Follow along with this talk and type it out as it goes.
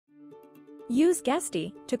Use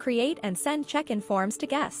Guesty to create and send check-in forms to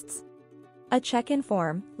guests. A check-in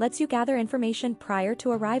form lets you gather information prior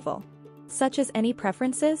to arrival, such as any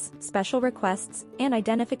preferences, special requests, and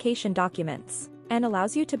identification documents, and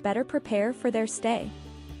allows you to better prepare for their stay.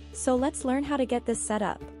 So let's learn how to get this set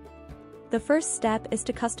up. The first step is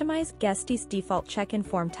to customize Guesty's default check-in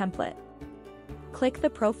form template. Click the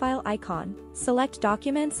profile icon, select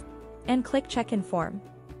Documents, and click Check-in Form.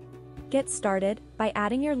 Get started by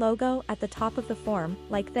adding your logo at the top of the form,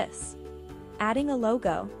 like this. Adding a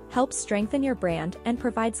logo helps strengthen your brand and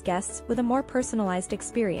provides guests with a more personalized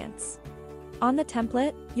experience. On the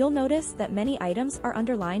template, you'll notice that many items are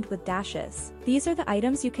underlined with dashes. These are the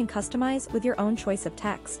items you can customize with your own choice of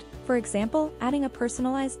text. For example, adding a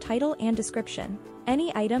personalized title and description.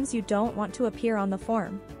 Any items you don't want to appear on the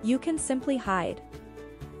form, you can simply hide.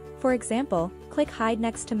 For example, click Hide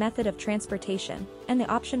next to Method of Transportation, and the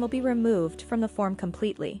option will be removed from the form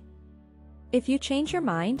completely. If you change your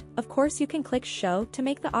mind, of course you can click Show to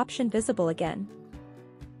make the option visible again.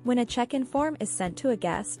 When a check-in form is sent to a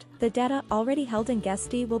guest, the data already held in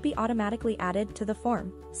Guesty will be automatically added to the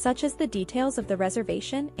form, such as the details of the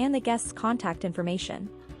reservation and the guest's contact information.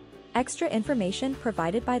 Extra information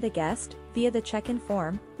provided by the guest via the check-in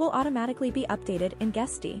form will automatically be updated in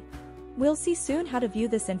Guesty. We'll see soon how to view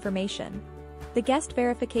this information. The guest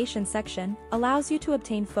verification section allows you to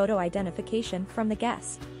obtain photo identification from the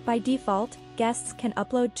guest. By default, guests can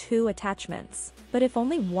upload 2 attachments, but if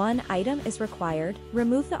only one item is required,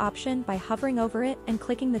 remove the option by hovering over it and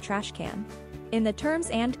clicking the trash can. In the Terms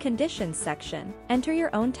and Conditions section, enter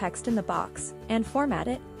your own text in the box and format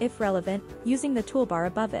it, if relevant, using the toolbar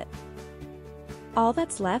above it. All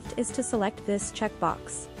that's left is to select this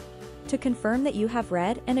checkbox to confirm that you have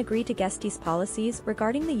read and agree to Guesty's policies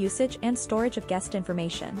regarding the usage and storage of guest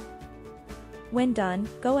information. When done,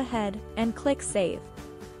 go ahead and click Save.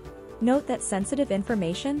 Note that sensitive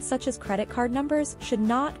information such as credit card numbers should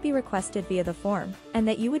not be requested via the form, and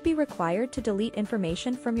that you would be required to delete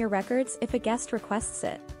information from your records if a guest requests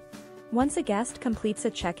it. Once a guest completes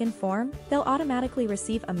a check-in form, they'll automatically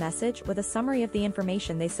receive a message with a summary of the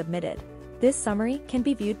information they submitted. This summary can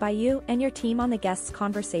be viewed by you and your team on the guest's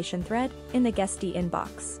conversation thread in the Guesty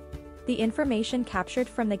inbox. The information captured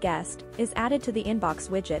from the guest is added to the inbox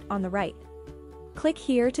widget on the right. Click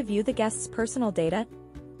here to view the guest's personal data,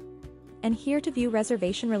 and here to view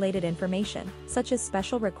reservation-related information, such as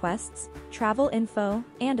special requests, travel info,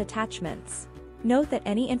 and attachments. Note that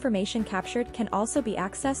any information captured can also be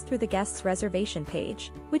accessed through the guest's reservation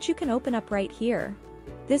page, which you can open up right here.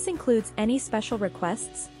 This includes any special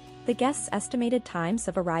requests, the guest's estimated times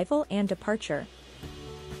of arrival and departure,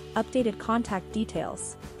 updated contact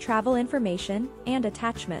details, travel information, and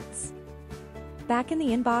attachments. Back in the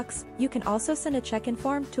inbox, you can also send a check-in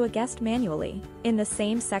form to a guest manually, in the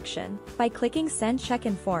same section, by clicking Send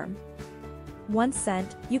Check-in Form. Once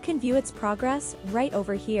sent, you can view its progress right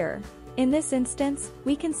over here. In this instance,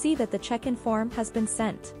 we can see that the check-in form has been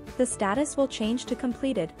sent. The status will change to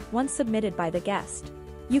completed once submitted by the guest.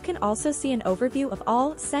 You can also see an overview of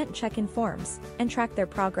all sent check-in forms and track their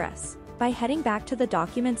progress by heading back to the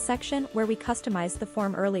Documents section where we customized the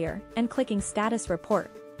form earlier and clicking Status Report.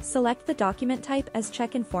 Select the document type as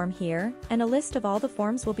check-in form here, and a list of all the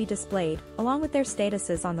forms will be displayed, along with their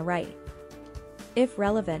statuses on the right. If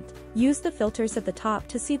relevant, use the filters at the top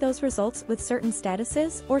to see those results with certain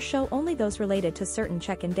statuses or show only those related to certain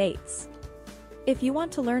check-in dates. If you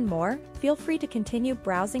want to learn more, feel free to continue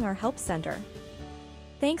browsing our Help Center.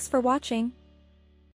 Thanks for watching.